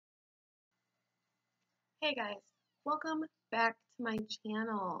Hey guys, welcome back to my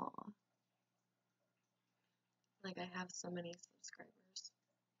channel. Like I have so many subscribers.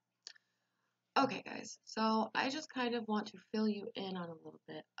 Okay guys, so I just kind of want to fill you in on a little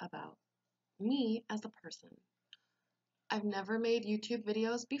bit about me as a person. I've never made YouTube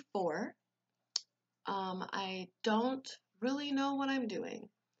videos before. I don't really know what I'm doing.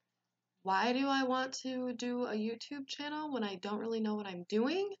 Why do I want to do a YouTube channel when I don't really know what I'm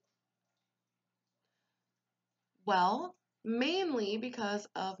doing? Well, mainly because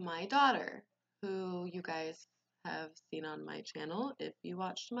of my daughter, who you guys have seen on my channel if you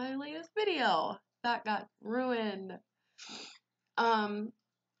watched my latest video. That got ruined. Um,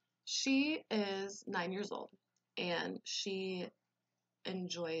 she is 9 years old and she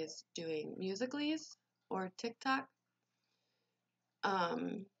enjoys doing Musical.lys or TikTok.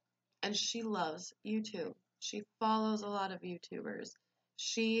 Um, and she loves YouTube. She follows a lot of YouTubers.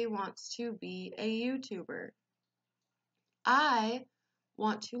 She wants to be a YouTuber. I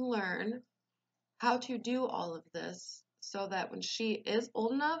want to learn how to do all of this so that when she is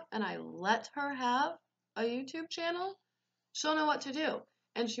old enough and I let her have a YouTube channel, she'll know what to do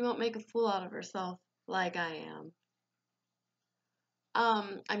and she won't make a fool out of herself like I am.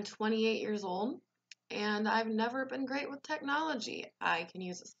 I'm 28 years old and I've never been great with technology. I can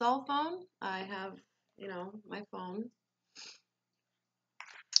use a cell phone. I have, my phone.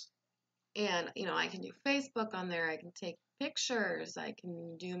 And, I can do Facebook on there. I can take pictures. I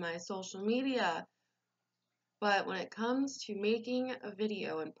can do my social media. But when it comes to making a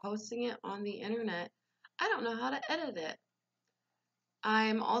video and posting it on the internet, I don't know how to edit it.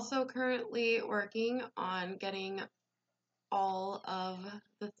 I'm also currently working on getting all of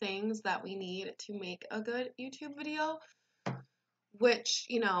the things that we need to make a good YouTube video, which,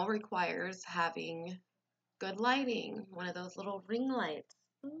 requires having good lighting, one of those little ring lights.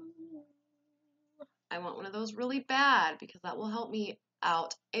 I want one of those really bad because that will help me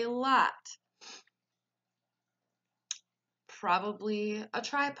out a lot. Probably a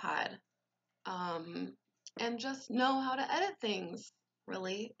tripod. And just know how to edit things,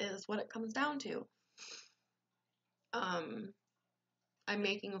 really, is what it comes down to. I'm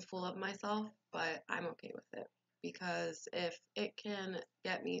making a fool of myself, but I'm okay with it. Because if it can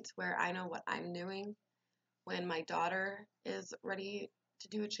get me to where I know what I'm doing when my daughter is ready to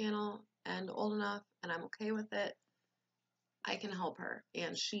do a channel and old enough and I'm okay with it, I can help her.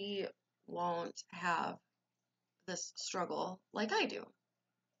 And she won't have this struggle like I do.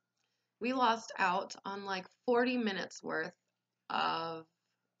 We lost out on like 40 minutes worth of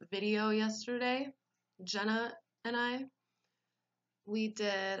video yesterday. Jenna and I, we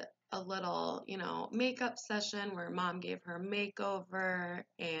did a little, makeup session where mom gave her a makeover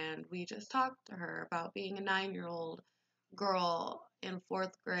and we just talked to her about being a 9-year-old girl in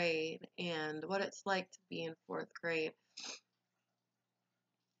 4th grade and what it's like to be in 4th grade.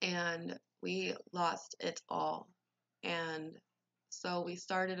 And we lost it all. And so we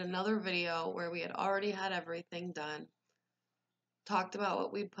started another video where we had already had everything done, talked about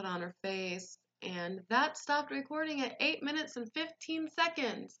what we'd put on her face, and that stopped recording at 8 minutes and 15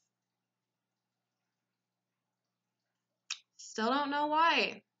 seconds. Still don't know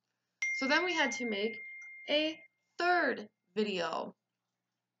why. So then we had to make a third video.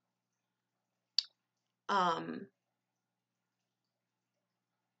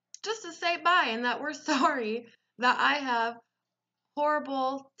 Just to say bye and that we're sorry that I have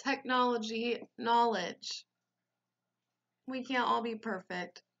horrible technology knowledge. We can't all be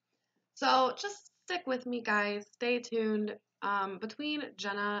perfect. So just stick with me, guys. Stay tuned. Between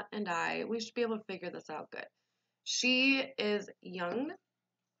Jenna and I, we should be able to figure this out good. She is young,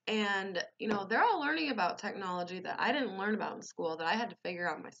 and they're all learning about technology that I didn't learn about in school, that I had to figure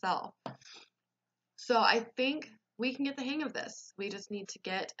out myself. So I think we can get the hang of this. We just need to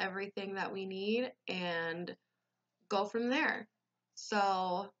get everything that we need and go from there.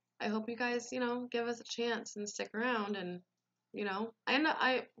 So I hope you guys, give us a chance and stick around and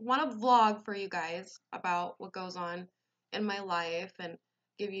I want to vlog for you guys about what goes on in my life and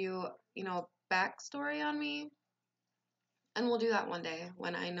give you, backstory on me. And we'll do that one day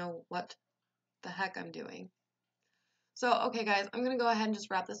when I know what the heck I'm doing. So, okay, guys, I'm going to go ahead and just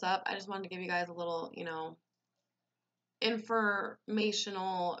wrap this up. I just wanted to give you guys a little,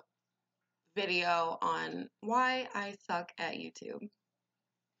 informational video on why I suck at YouTube.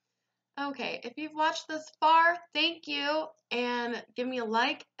 Okay, if you've watched this far, thank you, and give me a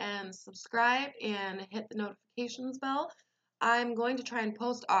like and subscribe and hit the notifications bell. I'm going to try and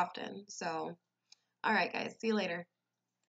post often, so alright guys, see you later.